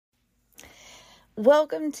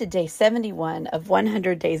Welcome to day 71 of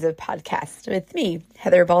 100 Days of Podcast with me,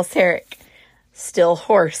 Heather Balseric, still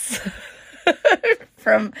hoarse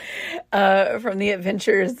from the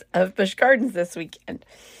adventures of Busch Gardens this weekend.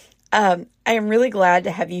 I am really glad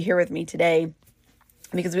to have you here with me today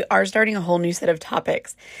because we are starting a whole new set of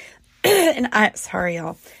topics. And sorry,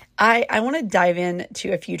 y'all. I want to dive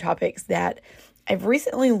into a few topics that I've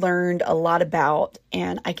recently learned a lot about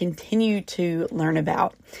and I continue to learn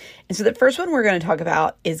about. And so the first one we're going to talk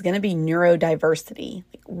about is going to be neurodiversity.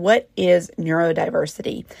 What is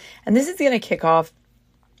neurodiversity? And this is going to kick off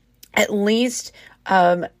at least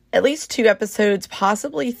 2 episodes,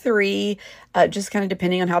 possibly 3, just kind of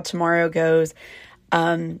depending on how tomorrow goes,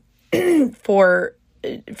 for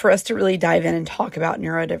us to really dive in and talk about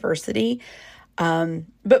neurodiversity.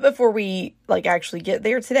 But before we actually get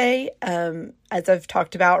there today, as I've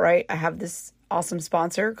talked about, right, I have this awesome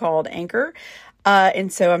sponsor called Anchor.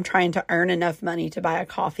 And so I'm trying to earn enough money to buy a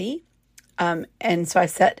coffee. And so I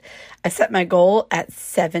set my goal at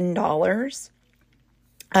 $7.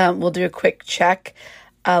 We'll do a quick check.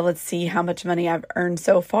 Let's see how much money I've earned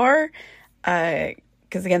so far.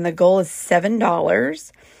 Cause again, the goal is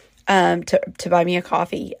 $7, to buy me a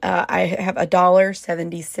coffee. I have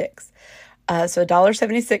 $1.76. So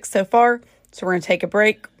 $1.76 so far. So we're going to take a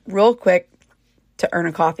break real quick to earn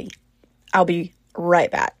a coffee. I'll be right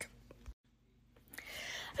back.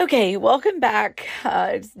 Okay, welcome back.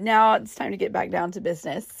 Now it's time to get back down to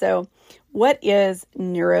business. So what is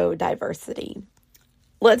neurodiversity?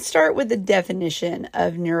 Let's start with the definition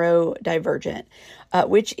of neurodivergent,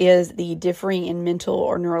 which is the differing in mental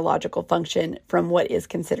or neurological function from what is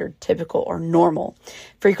considered typical or normal,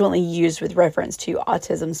 frequently used with reference to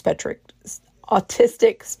autistic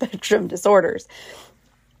spectrum disorders.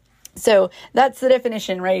 So that's the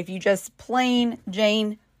definition, right? If you just plain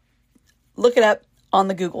Jane, look it up on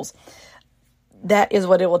the Googles, that is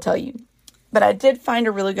what it will tell you. But I did find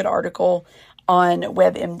a really good article on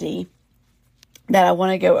WebMD that I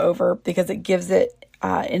want to go over because it gives it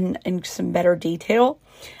in some better detail.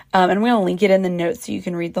 And I'm going to link it in the notes so you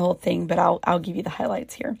can read the whole thing, but I'll give you the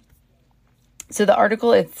highlights here. So the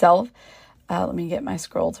article itself, let me get my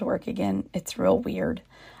scroll to work again. It's real weird.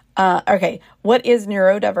 Okay. What is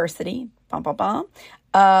neurodiversity?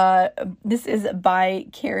 This is by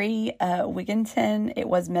Carrie Wigginton. It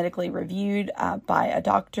was medically reviewed by a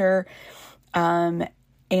doctor. And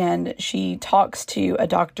she talks to a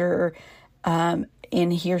doctor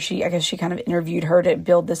in here. I guess she kind of interviewed her to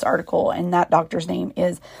build this article. And that doctor's name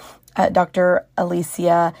is Dr.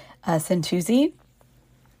 Alicia Santuzzi.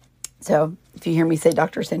 So if you hear me say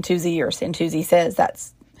Dr. Santuzzi or Santuzzi says,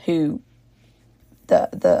 that's who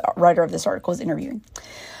the writer of this article is interviewing.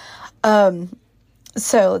 So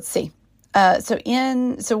let's see.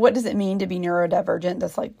 So what does it mean to be neurodivergent?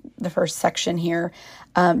 That's like the first section here.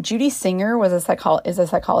 Judy Singer is a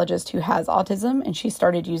psychologist who has autism, and she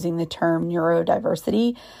started using the term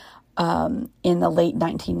neurodiversity in the late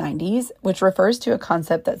 1990s, which refers to a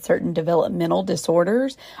concept that certain developmental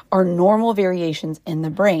disorders are normal variations in the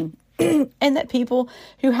brain, and that people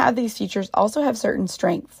who have these features also have certain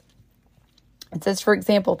strengths. It says, for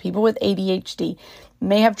example, people with ADHD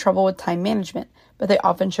may have trouble with time management, but they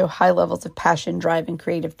often show high levels of passion, drive, and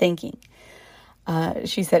creative thinking.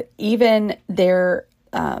 She said, even their,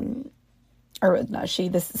 Sarah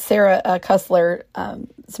Kussler,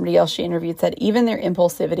 somebody else she interviewed, said, even their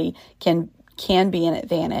impulsivity can be an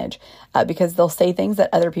advantage because they'll say things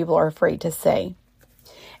that other people are afraid to say.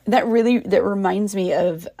 And that reminds me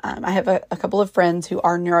of, I have a couple of friends who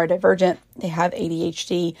are neurodivergent. They have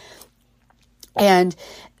ADHD, and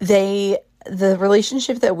the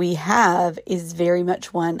relationship that we have is very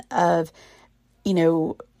much one of,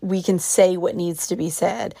 we can say what needs to be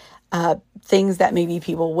said. Things that maybe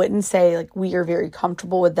people wouldn't say, like we are very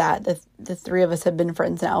comfortable with that. The three of us have been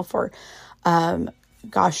friends now for, 8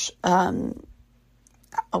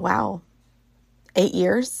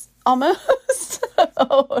 years almost.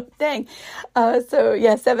 Oh, dang.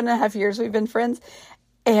 7.5 years we've been friends.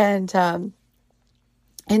 And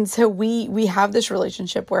so we have this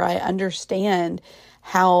relationship where I understand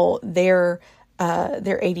how their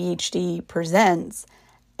ADHD presents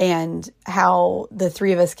and how the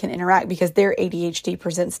three of us can interact because their ADHD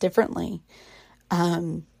presents differently.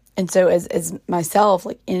 And so as myself,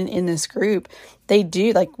 like in this group, they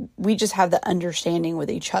do, like, we just have the understanding with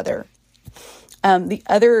each other. The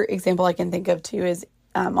other example I can think of too is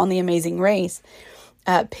on The Amazing Race,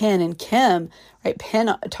 Penn and Kim, right?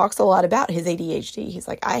 Penn talks a lot about his ADHD. He's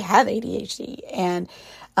like, I have ADHD. And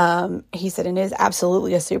he said, and it is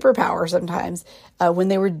absolutely a superpower sometimes. When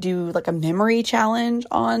they would do like a memory challenge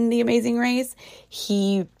on The Amazing Race,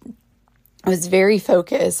 he was very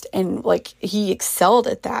focused, and like he excelled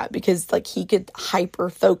at that because like he could hyper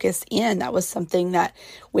focus in. That was something that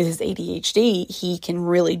with his ADHD, he can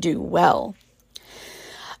really do well.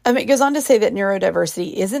 It goes on to say that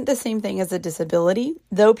neurodiversity isn't the same thing as a disability,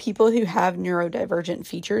 though people who have neurodivergent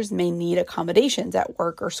features may need accommodations at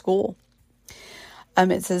work or school.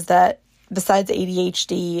 It says that besides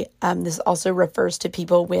ADHD, this also refers to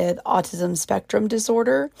people with autism spectrum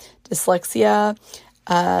disorder, dyslexia,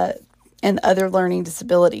 and other learning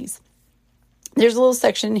disabilities. There's a little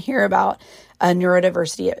section here about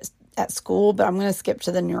neurodiversity at school, but I'm going to skip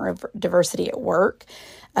to the neurodiversity at work,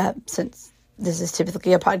 since this is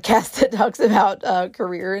typically a podcast that talks about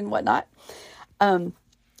career and whatnot. And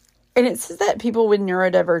it says that people with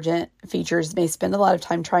neurodivergent features may spend a lot of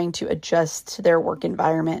time trying to adjust to their work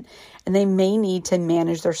environment, and they may need to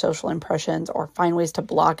manage their social impressions or find ways to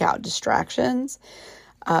block out distractions.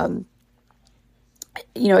 Again,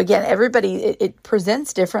 everybody, it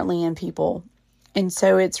presents differently in people. And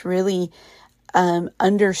so it's really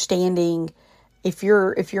understanding if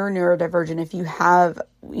you're neurodivergent, if you have,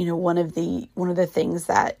 one of the things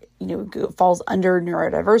that, falls under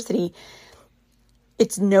neurodiversity,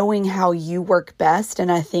 it's knowing how you work best.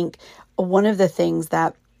 And I think one of the things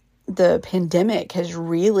that the pandemic has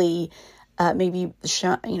really maybe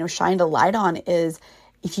shined a light on is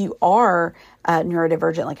if you are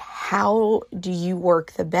neurodivergent, like how do you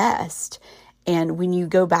work the best? And when you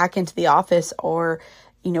go back into the office or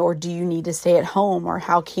do you need to stay at home, or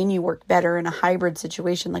how can you work better in a hybrid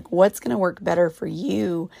situation? Like what's going to work better for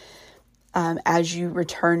you as you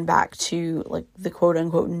return back to like the quote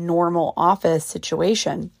unquote normal office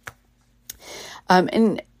situation.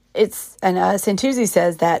 And Santuzzi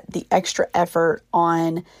says that the extra effort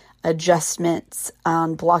on adjustments,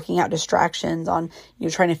 on blocking out distractions, on,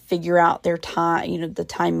 trying to figure out their time, the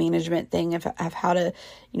time management thing of how to,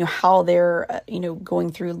 how they're,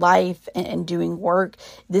 going through life and doing work.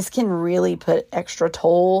 This can really put extra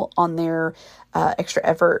toll on their, extra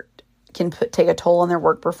effort can take a toll on their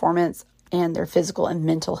work performance and their physical and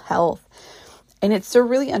mental health. And it's a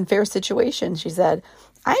really unfair situation, she said.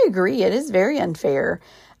 I agree. It is very unfair.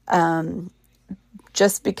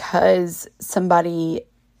 Just because somebody,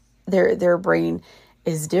 their brain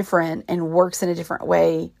is different and works in a different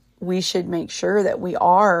way, we should make sure that we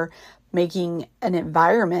are making an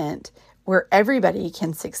environment where everybody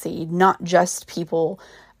can succeed, not just people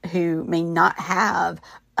who may not have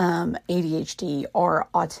ADHD or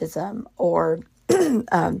autism or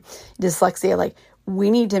dyslexia. Like we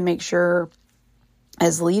need to make sure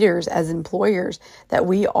as leaders, as employers, that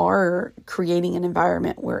we are creating an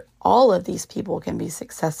environment where all of these people can be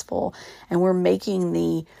successful, and we're making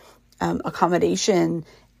the accommodation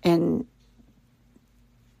and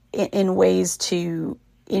in ways to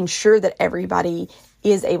ensure that everybody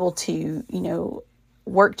is able to,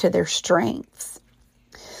 work to their strengths.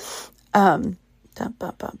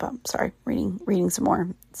 Sorry, reading some more,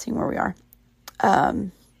 seeing where we are.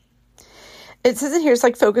 It says in here, it's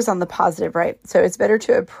like focus on the positive, right? So it's better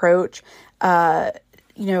to approach,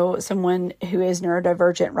 someone who is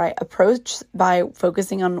neurodivergent, right? Approach by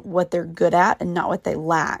focusing on what they're good at and not what they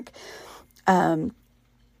lack. And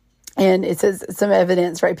it says some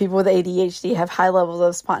evidence, right? People with ADHD have high levels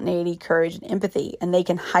of spontaneity, courage, and empathy, and they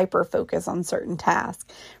can hyper focus on certain tasks,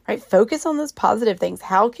 right? Focus on those positive things.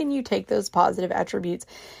 How can you take those positive attributes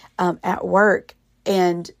at work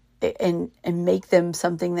and make them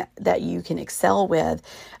something that you can excel with,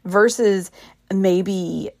 versus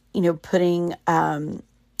maybe, putting,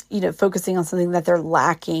 focusing on something that they're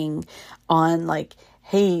lacking on, like,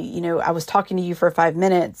 hey, I was talking to you for 5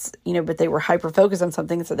 minutes, but they were hyper focused on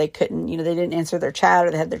something, so they couldn't, they didn't answer their chat,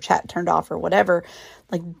 or they had their chat turned off or whatever.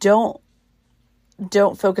 Like, don't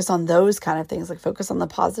focus on those kind of things. Like, focus on the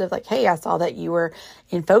positive. Like, hey, I saw that you were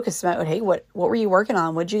in focus mode. Hey, what were you working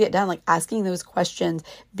on? What'd you get done? Like, asking those questions,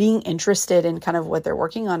 being interested in kind of what they're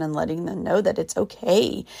working on, and letting them know that it's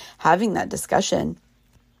okay, having that discussion,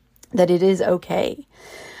 that it is okay.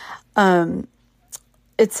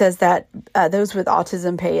 It says that those with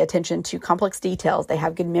autism pay attention to complex details. They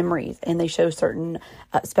have good memories, and they show certain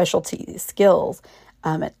specialty skills.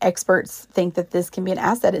 And experts think that this can be an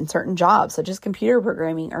asset in certain jobs, such as computer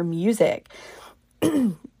programming or music.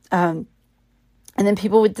 And then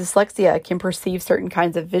people with dyslexia can perceive certain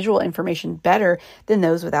kinds of visual information better than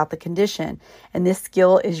those without the condition. And this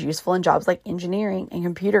skill is useful in jobs like engineering and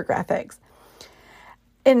computer graphics.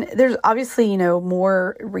 And there's obviously,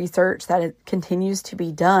 more research that continues to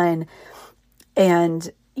be done. And,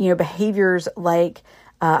 behaviors like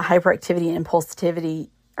hyperactivity and impulsivity,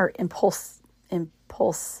 or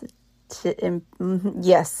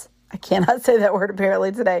I cannot say that word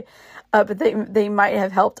apparently today. But they might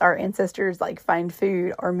have helped our ancestors like find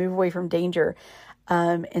food or move away from danger,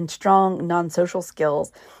 and strong non-social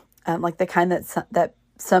skills, like the kind that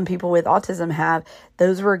some people with autism have.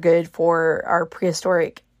 Those were good for our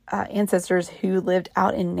prehistoric ancestors who lived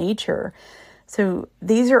out in nature. So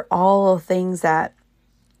these are all things that,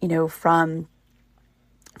 from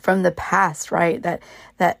the past, right? That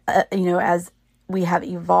as we have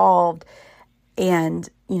evolved, and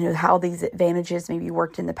how these advantages maybe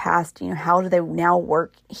worked in the past, how do they now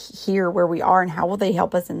work here where we are, and how will they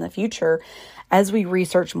help us in the future as we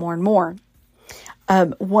research more and more.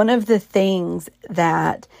 One of the things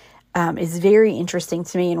that is very interesting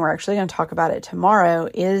to me, and we're actually going to talk about it tomorrow,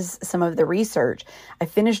 is some of the research. I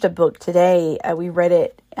finished a book today. We read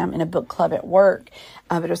it in a book club at work,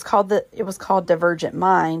 but it was called Divergent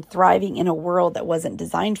Mind: Thriving in a World That Wasn't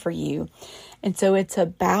Designed for You. And so it's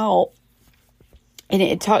about, and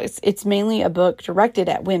it's mainly a book directed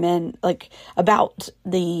at women, like about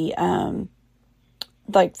the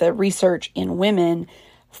the research in women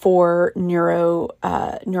for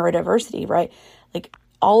neurodiversity, right? Like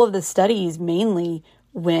all of the studies, mainly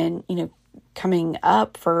when, coming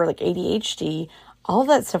up for like ADHD, all of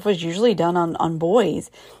that stuff was usually done on boys.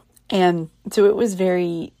 And so it was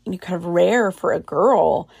very kind of rare for a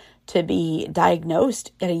girl to be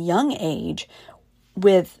diagnosed at a young age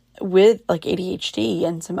with like ADHD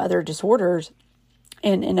and some other disorders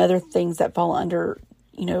and other things that fall under,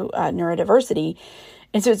 neurodiversity.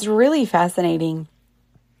 And so it's really fascinating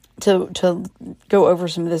to go over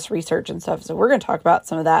some of this research and stuff. So we're going to talk about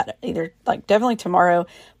some of that either like definitely tomorrow,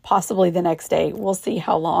 possibly the next day. We'll see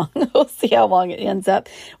how long, it ends up.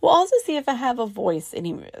 We'll also see if I have a voice.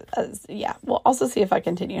 We'll also see if I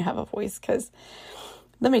continue to have a voice, because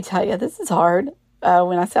let me tell you, this is hard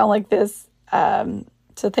when I sound like this.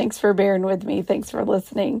 So thanks for bearing with me. Thanks for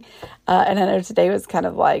listening. And I know today was kind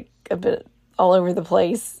of like a bit all over the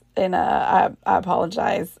place, and I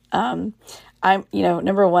apologize. I'm,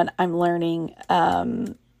 number one, I'm learning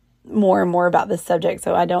more and more about this subject,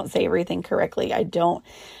 so I don't say everything correctly. I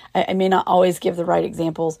may not always give the right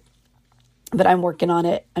examples, but I'm working on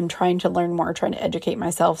it. I'm trying to learn more, trying to educate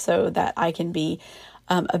myself so that I can be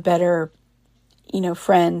a better,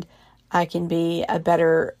 friend. I can be a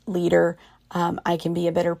better leader. I can be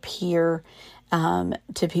a better peer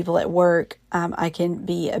to people at work. I can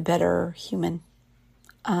be a better human.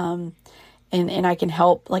 And I can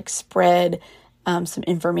help like spread some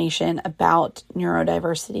information about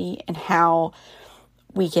neurodiversity and how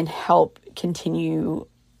we can help continue,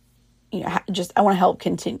 I want to help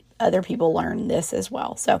continue other people learn this as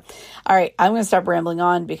well. So, all right, I'm going to stop rambling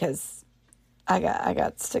on because I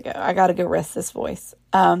got to go. I got to go rest this voice.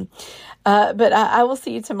 But I will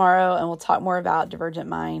see you tomorrow, and we'll talk more about Divergent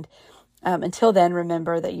Mind. Until then,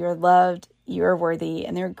 remember that you're loved, you are worthy,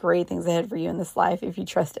 and there are great things ahead for you in this life if you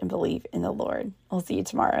trust and believe in the Lord. I'll see you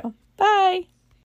tomorrow. Bye.